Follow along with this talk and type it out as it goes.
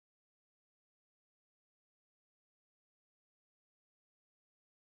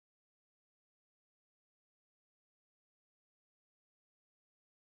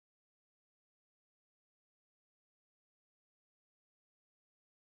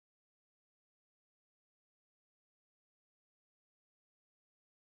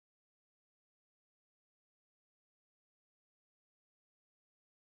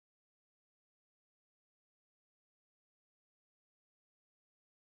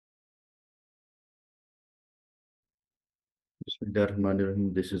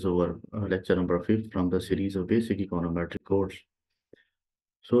Bismillahirrahmanirrahim. This is our lecture number 5 from the series of basic econometric course.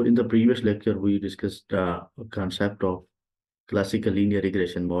 So in the previous lecture, we discussed the concept of classical linear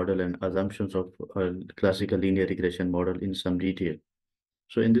regression model and assumptions of classical linear regression model in some detail.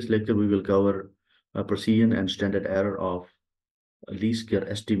 So in this lecture, we will cover precision and standard error of least square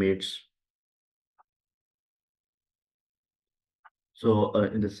estimates. So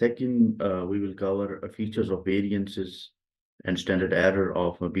in the second, we will cover features of variances and standard error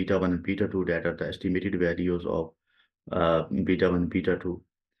of beta 1 and beta 2 that are the estimated values of beta 1 and beta 2.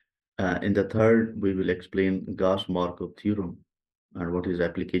 In the third, we will explain Gauss Markov theorem and what is the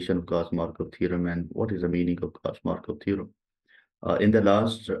application of Gauss Markov theorem and what is the meaning of Gauss Markov theorem. In the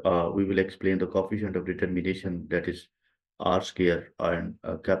last, we will explain the coefficient of determination, that is R square and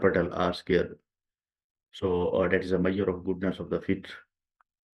capital R square. So that is a measure of goodness of the fit.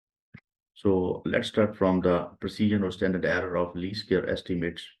 So let's start from the precision or standard error of least square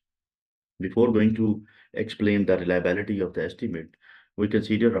estimates. Before going to explain the reliability of the estimate, we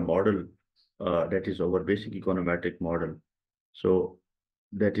consider a model that is our basic econometric model. So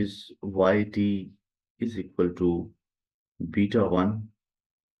that is yt is equal to beta 1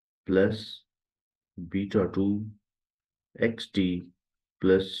 plus beta 2 xt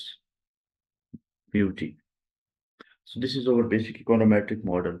plus mu t. So this is our basic econometric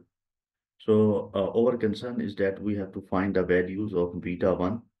model. So our concern is that we have to find the values of beta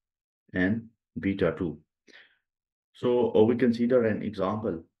 1 and beta 2. So we consider an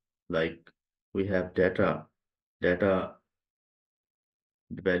example like we have data the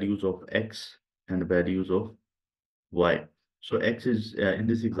values of x and the values of y. So x is in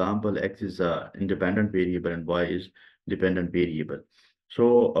this example, x is a independent variable and y is dependent variable.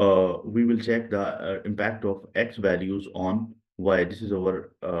 So we will check the impact of x values on y. This is our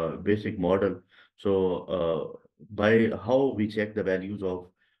basic model. So by how we check the values of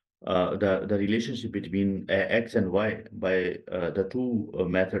the relationship between x and y by the two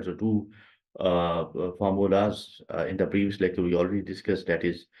methods or two formulas in the previous lecture we already discussed, that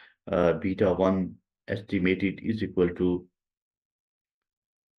is beta 1 estimated is equal to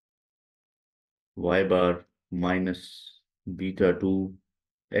y bar minus beta 2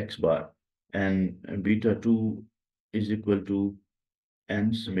 x bar, and beta 2 is equal to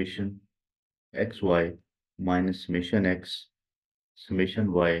n summation xy minus summation x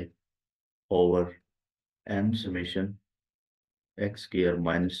summation y over n summation x square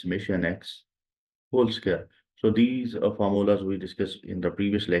minus summation x whole square. So these are formulas we discussed in the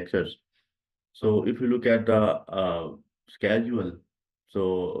previous lectures. So if you look at the schedule,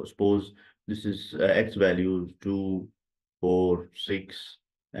 so suppose this is x values 2, 4, 6,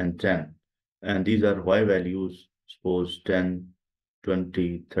 and 10. And these are y values, suppose 10,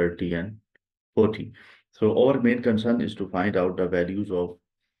 20, 30, and 40. So our main concern is to find out the values of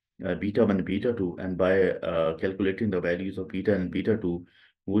beta 1 and beta 2. And by calculating the values of beta and beta 2,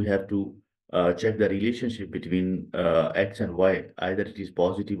 we have to check the relationship between x and y, either it is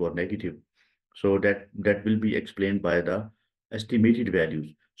positive or negative. So that will be explained by the estimated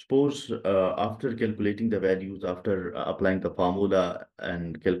values. Suppose after calculating the values, after applying the formula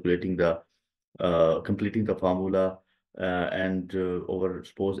and calculating the completing the formula, and our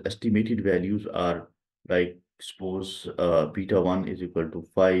suppose estimated values are like suppose beta 1 is equal to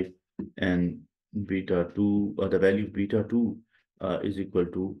 5 and beta 2 the value of beta 2 is equal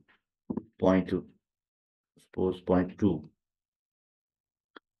to 0.2, suppose 0.2,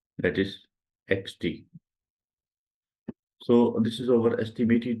 that is xt. So this is our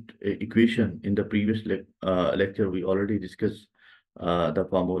estimated equation. In the previous lecture, we already discussed the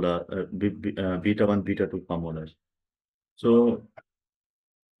formula, beta 1, beta 2 formulas. So,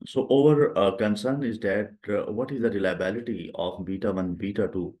 our concern is that what is the reliability of beta 1, beta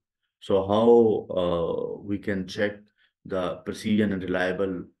 2? So how we can check the precision and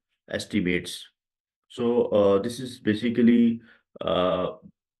reliable estimates. So this is basically uh,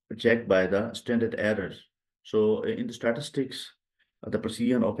 checked by the standard errors. So in the statistics, the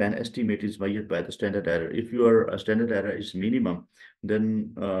precision of an estimate is measured by the standard error. If your standard error is minimum,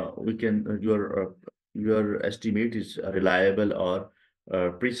 then we can your estimate is a reliable or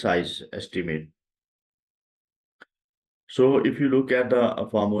precise estimate. So if you look at the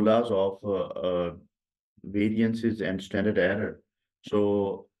formulas of variances and standard error,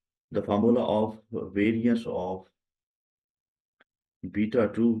 so the formula of variance of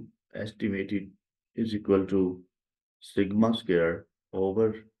beta 2 estimated is equal to sigma square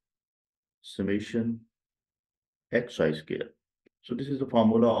over summation xi square. So this is the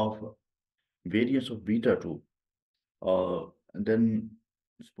formula of variance of beta 2. And then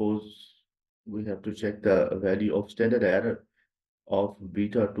suppose we have to check the value of standard error. of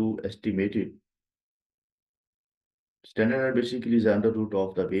beta 2 estimated. Standard error basically is the under root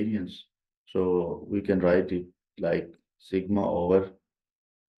of the variance. So we can write it like sigma over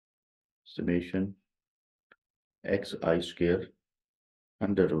summation xi square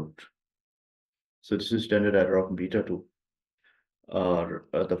under root. So this is standard error of beta 2.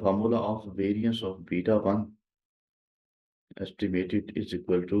 The formula of variance of beta 1 estimated is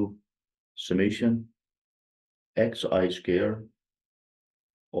equal to summation xi square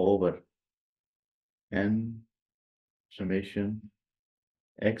over n summation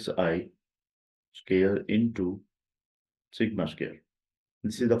xi square into sigma square.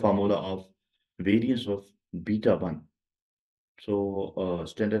 This is the formula of variance of beta 1. So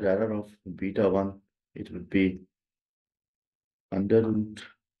standard error of beta 1, it would be under root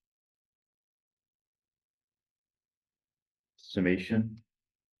summation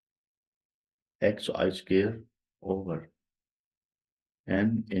xi square over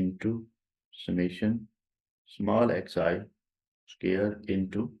n into summation small xi square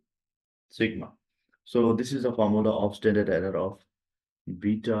into sigma. So this is the formula of standard error of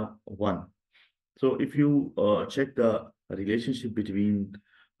beta 1. So if you check the relationship between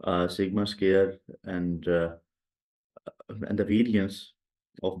sigma square and the variance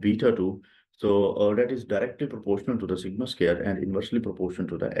of beta 2, so that is directly proportional to the sigma square and inversely proportional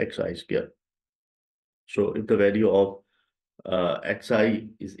to the xi square. So if the value of xi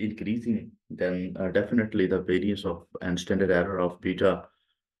is increasing, then definitely the variance of and standard error of beta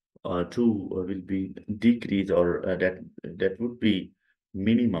 2 will be decreased, or that would be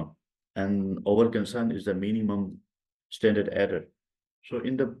minimum, and our concern is the minimum standard error. So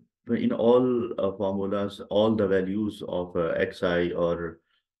in all formulas, all the values of xi or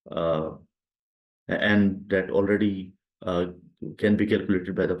uh, and that already can be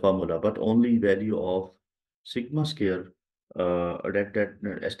calculated by the formula, but only value of sigma square,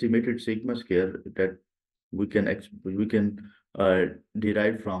 that estimated sigma square, that we can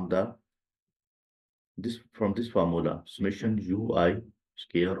derive from this formula summation ui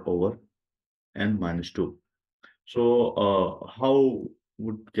square over n minus 2. So how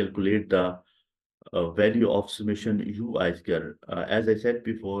would calculate the value of summation ui square? As I said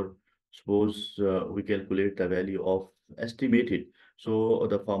before, suppose we calculate the value of estimated. So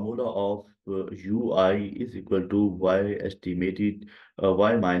the formula of ui is equal to y estimated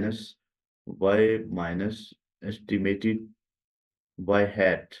y minus estimated y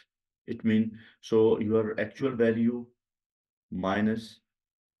hat. It means, so your actual value minus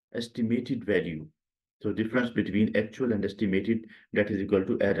estimated value. So difference between actual and estimated, that is equal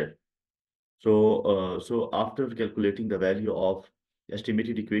to error. So after calculating the value of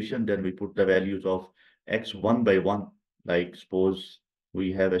estimated equation, then we put the values of x one by one. Like suppose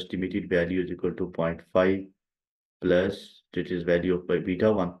we have estimated value is equal to 0.5 plus that is value of by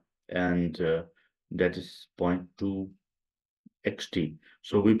beta 1, and that is 0.2 xt.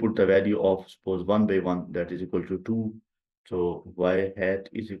 So we put the value of suppose 1 by 1, that is equal to 2. So y hat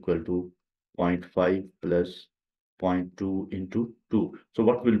is equal to 0.5 plus 0.2 into 2. So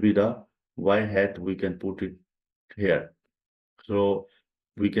what will be the y hat? We can put it here. So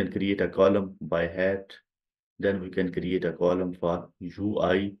we can create a column y hat, then we can create a column for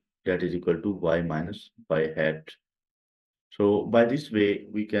ui, that is equal to y minus y hat. So by this way,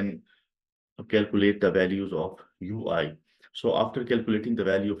 we can calculate the values of ui. So after calculating the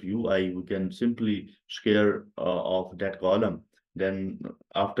value of ui, we can simply square of that column. Then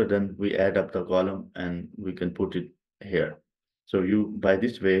we add up the column and we can put it here. So by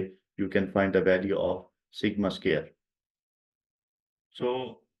this way, you can find the value of sigma square.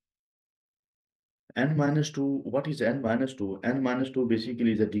 So n minus 2, what is n minus 2? N minus 2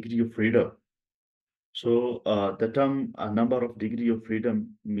 basically is a degree of freedom. So the term number of degree of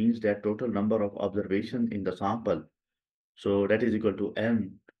freedom means that total number of observation in the sample. So that is equal to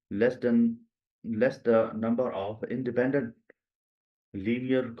n less the number of independent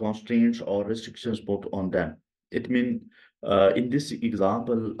linear constraints or restrictions put on them. It means in this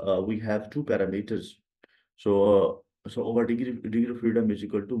example we have two parameters. So our degree of freedom is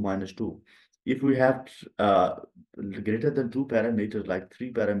equal to -2. If we have greater than two parameters, like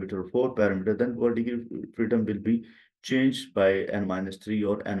 3 parameter, 4 parameter, then our degree of freedom will be changed by n-3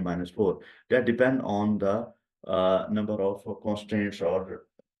 or n-4. That depend on the number of constraints or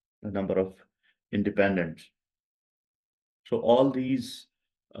the number of independents. So all these,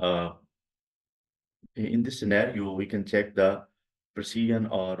 in this scenario, we can check the precision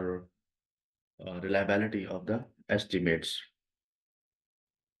or reliability of the estimates.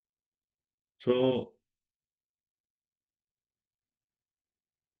 So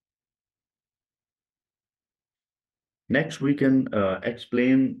Next, we can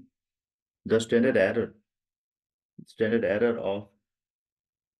explain the standard error of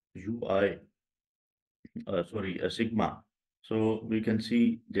UI, sigma. So we can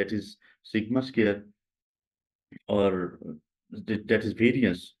see that is sigma square, or that is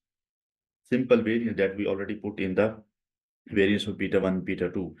variance, simple variance that we already put in the variance of beta 1, beta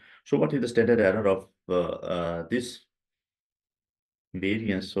 2. So what is the standard error of this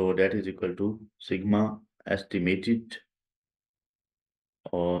variance? So that is equal to sigma estimated,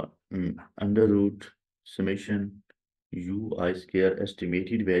 or under root summation UI square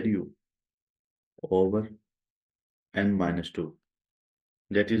estimated value over n minus 2.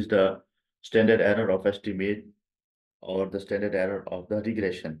 That is the standard error of estimate, or the standard error of the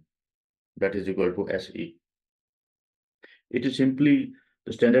regression, that is equal to SE. It is simply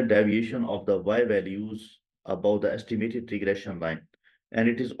the standard deviation of the y values above the estimated regression line, and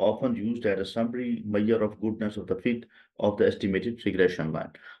it is often used as a summary measure of goodness of the fit of the estimated regression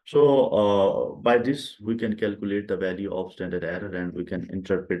line. So by this, we can calculate the value of standard error, and we can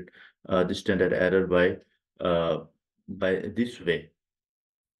interpret the standard error by this way.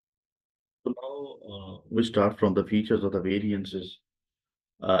 So now we start from the features of the variances,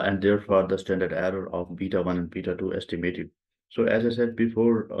 and therefore the standard error of beta 1 and beta 2 estimated. So as I said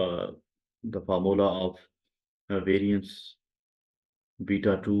before, the formula of variance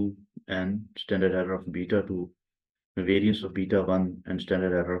beta 2 and standard error of beta 2, variance of beta 1 and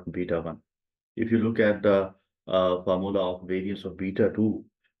standard error of beta 1. If you look at the formula of variance of beta 2,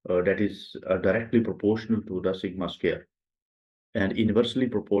 that is directly proportional to the sigma square and inversely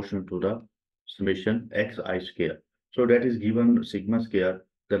proportional to the summation xi square. So that is given sigma square,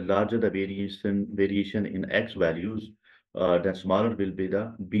 the larger the variation in x values, then smaller will be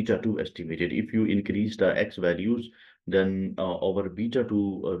the beta 2 estimated. If you increase the x values, then our beta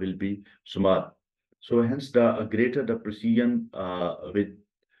 2 will be small. So hence the greater the precision with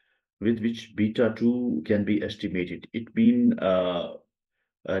which beta 2 can be estimated. It means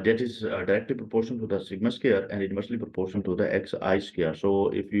that is directly proportional to the sigma square and inversely proportional to the xi square. So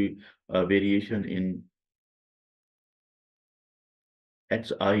if you variation in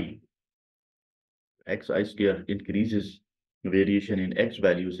xi square increases, variation in x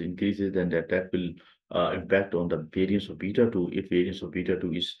values increases, then that will impact on the variance of beta 2 if variance of beta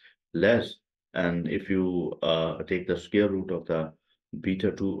 2 is less. And if you take the square root of the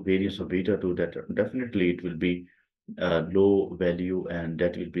beta 2, variance of beta 2, that definitely it will be low value, and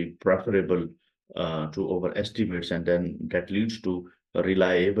that will be preferable to our estimates, and then that leads to a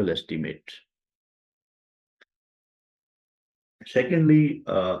reliable estimate. Secondly,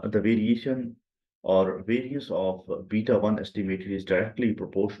 the variation or variance of beta 1 estimated is directly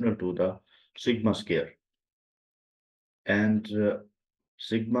proportional to the sigma square, and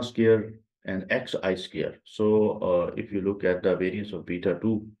sigma square and xi square. So if you look at the variance of beta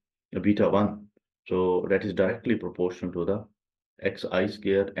 2, beta 1, so that is directly proportional to the xi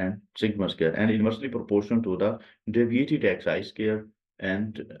square and sigma square, and inversely proportional to the deviated xi square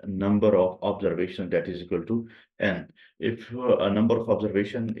and number of observations, that is equal to n. If a number of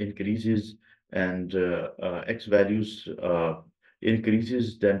observation increases and x values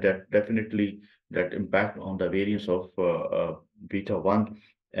increases, then that definitely that impact on the variance of beta 1,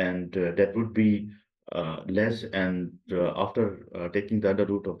 and that would be less, and after taking the under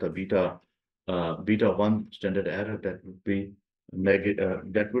root of the beta 1 standard error, that would be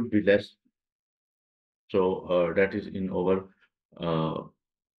that would be less. So that is in our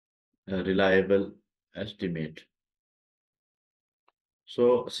reliable estimate.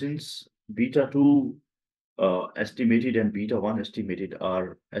 So since beta 2 estimated and beta 1 estimated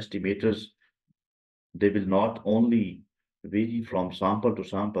are estimators, they will not only vary from sample to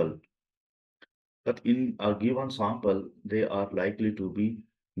sample, but in a given sample, they are likely to be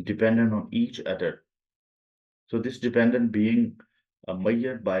dependent on each other. So this dependent being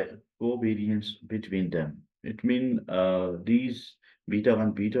measured by covariance between them. It means these beta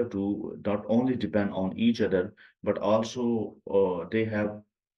 1, beta 2 not only depend on each other, but also they have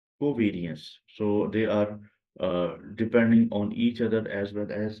covariance. So they are depending on each other as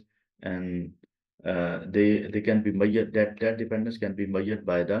well as, and they can be measured, that dependence can be measured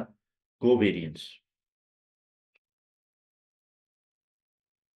by the covariance.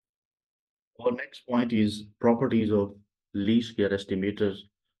 Our next point is properties of least square estimators,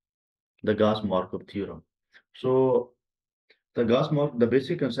 the Gauss-Markov theorem. So the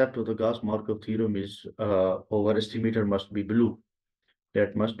basic concept of the Gauss-Markov theorem is our estimator must be blue.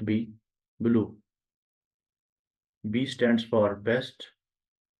 That must be blue. B stands for best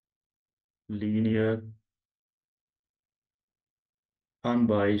linear,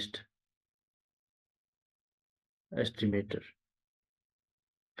 unbiased estimator.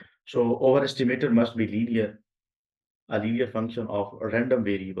 So our estimator must be linear, a linear function of a random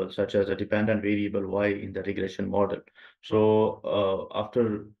variable, such as a dependent variable y in the regression model. So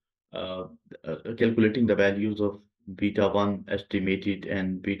after uh, calculating the values of beta 1 estimated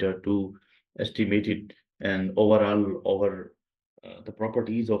and beta 2 estimated, and overall over the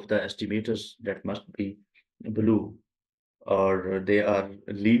properties of the estimators that must be blue, or they are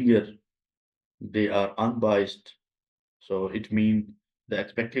linear, they are unbiased. So it means the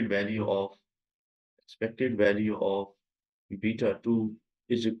expected value of beta 2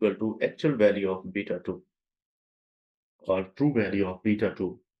 is equal to actual value of beta 2, or true value of beta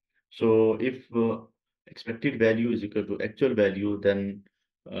 2. So if expected value is equal to actual value, then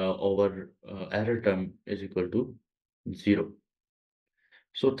our error term is equal to 0.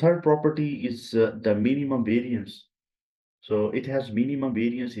 So third property is the minimum variance. So it has minimum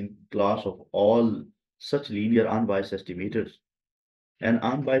variance in class of all such linear unbiased estimators. An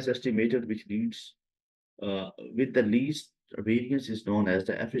unbiased estimator which leads with the least variance is known as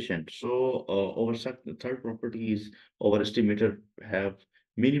the efficient. So the third property is our estimator have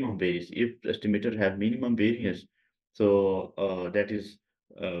minimum variance. If estimator have minimum variance, so that is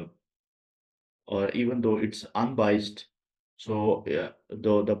or even though it's unbiased, so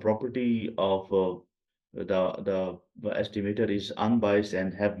the property of the estimator is unbiased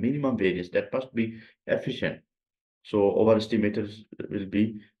and have minimum variance, that must be efficient. So our estimators will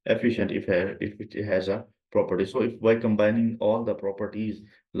be efficient if it has a property. So if by combining all the properties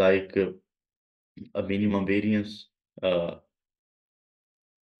like a minimum variance, uh,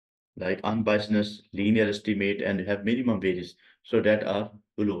 like unbiasedness, linear estimate, and have minimum variance, so that are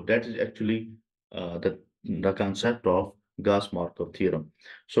below. That is actually the concept of Gauss-Markov theorem.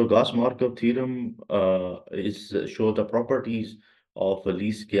 So Gauss-Markov theorem is show the properties of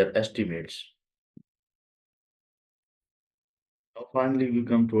least square estimates. Now, finally, we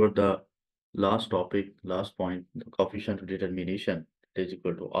come toward the last topic, last point, the coefficient of determination is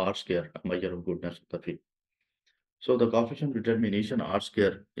equal to R square, a measure of goodness of the field. So the coefficient determination R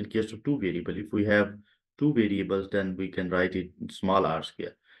square in case of two variables. If we have two variables, then we can write it small r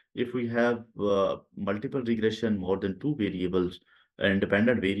square. If we have multiple regression more than two variables,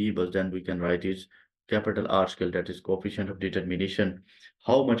 independent variables, then we can write it capital R square, that is coefficient of determination.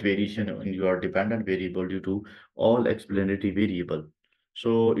 How much variation in your dependent variable due to all explanatory variable.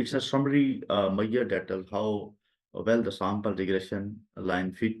 So it's a summary measure that tells how well the sample regression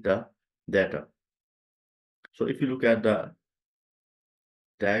line fit the data. So if you look at the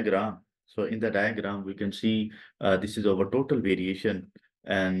diagram. So in the diagram, we can see this is our total variation,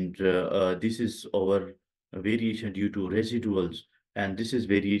 and this is our variation due to residuals, and this is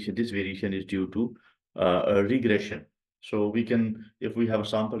variation. This variation is due to a regression. So we can, if we have a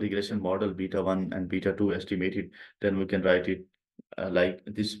sample regression model, beta 1 and beta 2 estimated, then we can write it like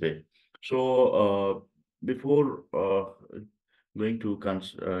this way. So before going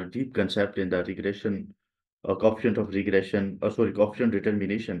to deep concept in the regression, coefficient of regression, coefficient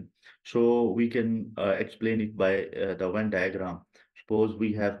determination. So we can explain it by the Venn diagram. Suppose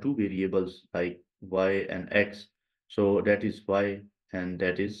we have two variables like y and x. So that is y and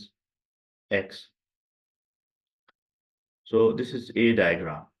that is x. So this is a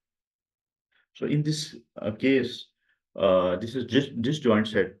diagram. So in this case, this is just disjoint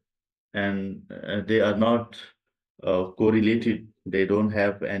set, and they are not correlated. They don't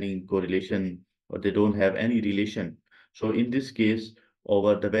have any correlation, or they don't have any relation. So in this case,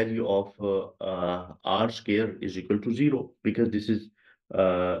 over the value of r square is equal to 0, because this is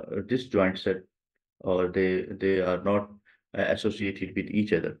a disjoint set, or they are not associated with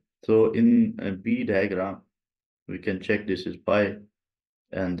each other. So in a B diagram, we can check this is pi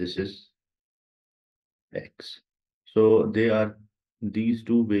and this is x. So these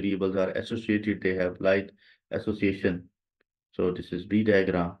two variables are associated, they have light association. So this is B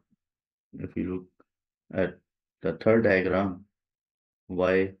diagram. If you look at the third diagram,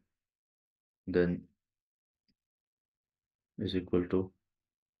 y then is equal to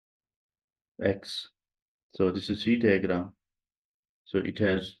x. So this is C diagram. So it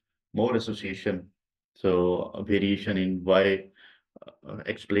has more association. So a variation in y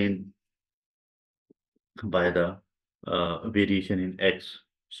explained by the variation in x.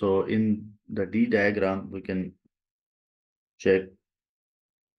 So in the D diagram, we can check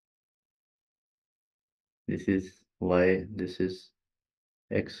this is y, this is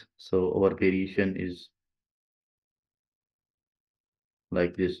x. So our variation is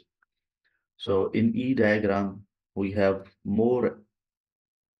like this. So in E diagram, we have more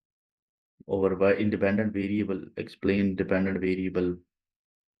over by independent variable, explain dependent variable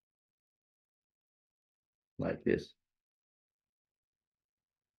like this.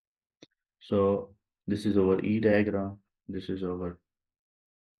 So this is our E diagram. This is our,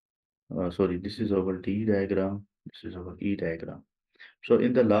 sorry, this is our D diagram. This is our E diagram. So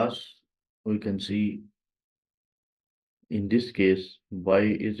in the last, we can see in this case,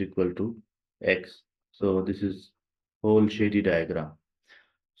 y is equal to x. So this is whole shady diagram.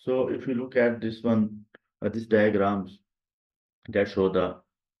 So if you look at this one, these diagrams that show the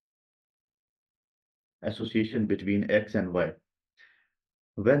association between x and y.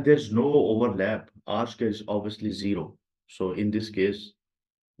 When there's no overlap, R square is obviously zero. So in this case,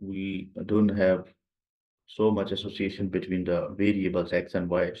 we don't have so much association between the variables x and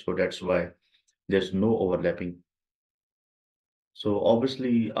y. So that's why there's no overlapping. So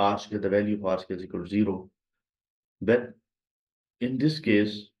obviously R square, the value of R square is equal to zero. But in this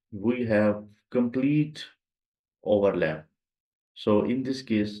case, we have complete overlap. So in this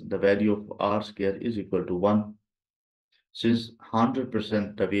case, the value of R square is equal to 1. Since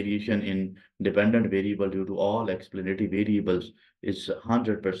 100% the variation in dependent variable due to all explanatory variables is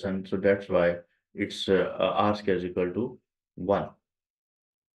 100%, so that's why it's R square is equal to 1.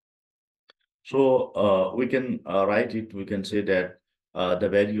 So we can write it, we can say that the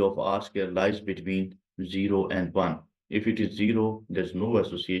value of R square lies between 0 and 1. If it is 0, there's no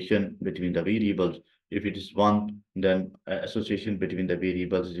association between the variables. If it is 1, then association between the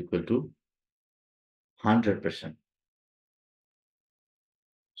variables is equal to 100%.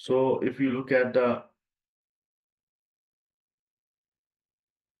 So if you look at the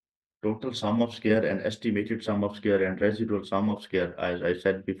total sum of square and estimated sum of square and residual sum of square, as I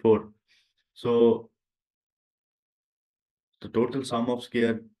said before. So the total sum of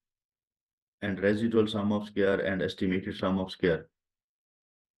square and residual sum of square and estimated sum of square,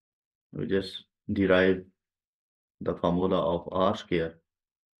 we just derive the formula of R square.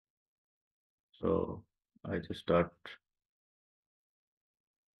 So I just start.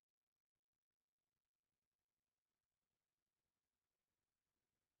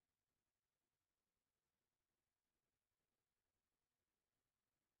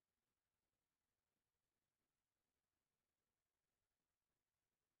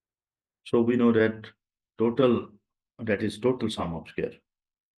 So we know that total, that is total sum of square.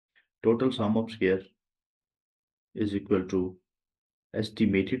 Total sum of square is equal to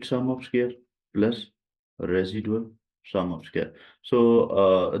estimated sum of square plus residual sum of square.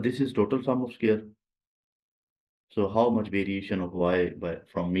 So this is total sum of square. So how much variation of y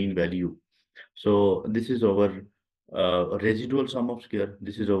from mean value? So this is our residual sum of square.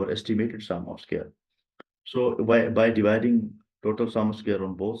 This is our estimated sum of square. So by dividing total sum of square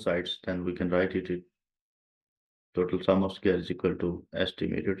on both sides, then we can write it. Total sum of square is equal to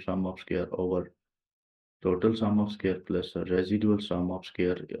estimated sum of square over total sum of square plus a residual sum of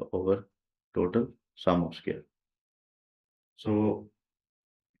square over total sum of square. So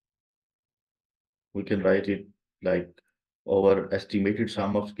we can write it like over estimated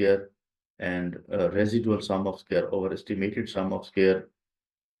sum of square and residual sum of square over estimated sum of square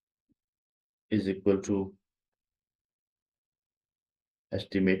is equal to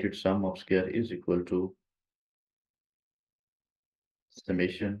estimated sum of square is equal to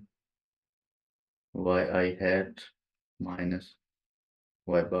summation yi hat minus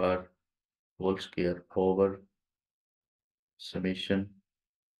y bar whole square over summation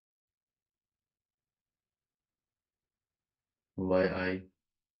yi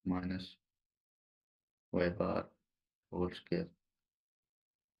minus y bar whole square.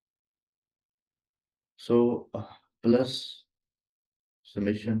 So plus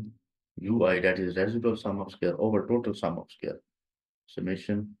summation ui, that is residual sum of square over total sum of square,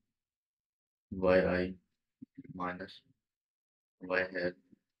 summation yi minus y hat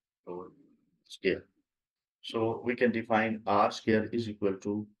whole square. So we can define R square is equal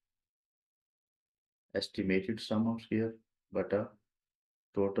to estimated sum of square but a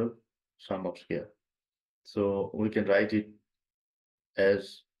total sum of square. So we can write it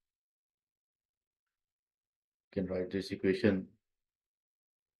as, can write this equation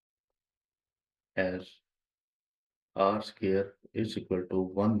as R square is equal to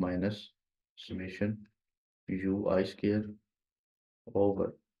 1 minus summation ui square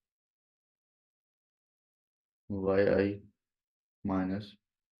over yi minus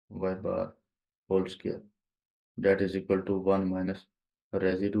y bar whole square. That is equal to 1 minus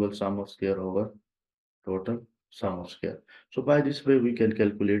residual sum of square over total sum of square. So by this way, we can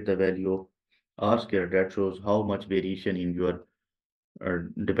calculate the value of R square. That shows how much variation in your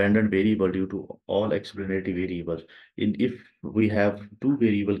dependent variable due to all explanatory variables. If we have two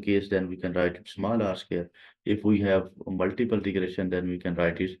variable case, then we can write it small r square. If we have multiple regression, then we can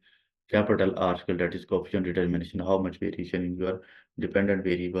write it capital R scale, that is coefficient determination, how much variation in your dependent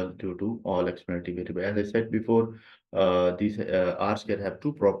variable due to all explanatory variable. As I said before, these R scale have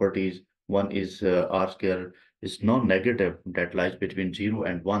two properties. One is R scale is non-negative, that lies between 0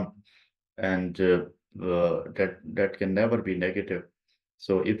 and 1, and that can never be negative.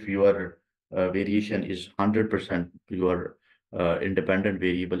 So if your variation is 100%, your independent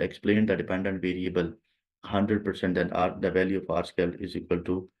variable, explain the dependent variable 100%, then the value of R scale is equal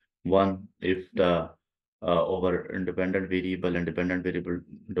to 1. If the over independent variable and dependent variable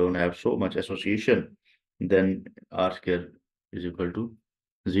don't have so much association, then R scale is equal to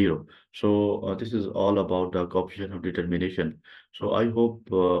 0. So this is all about the coefficient of determination. So I hope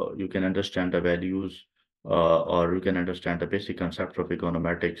you can understand the values, or you can understand the basic concept of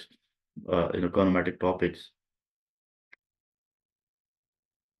econometrics, econometric topics.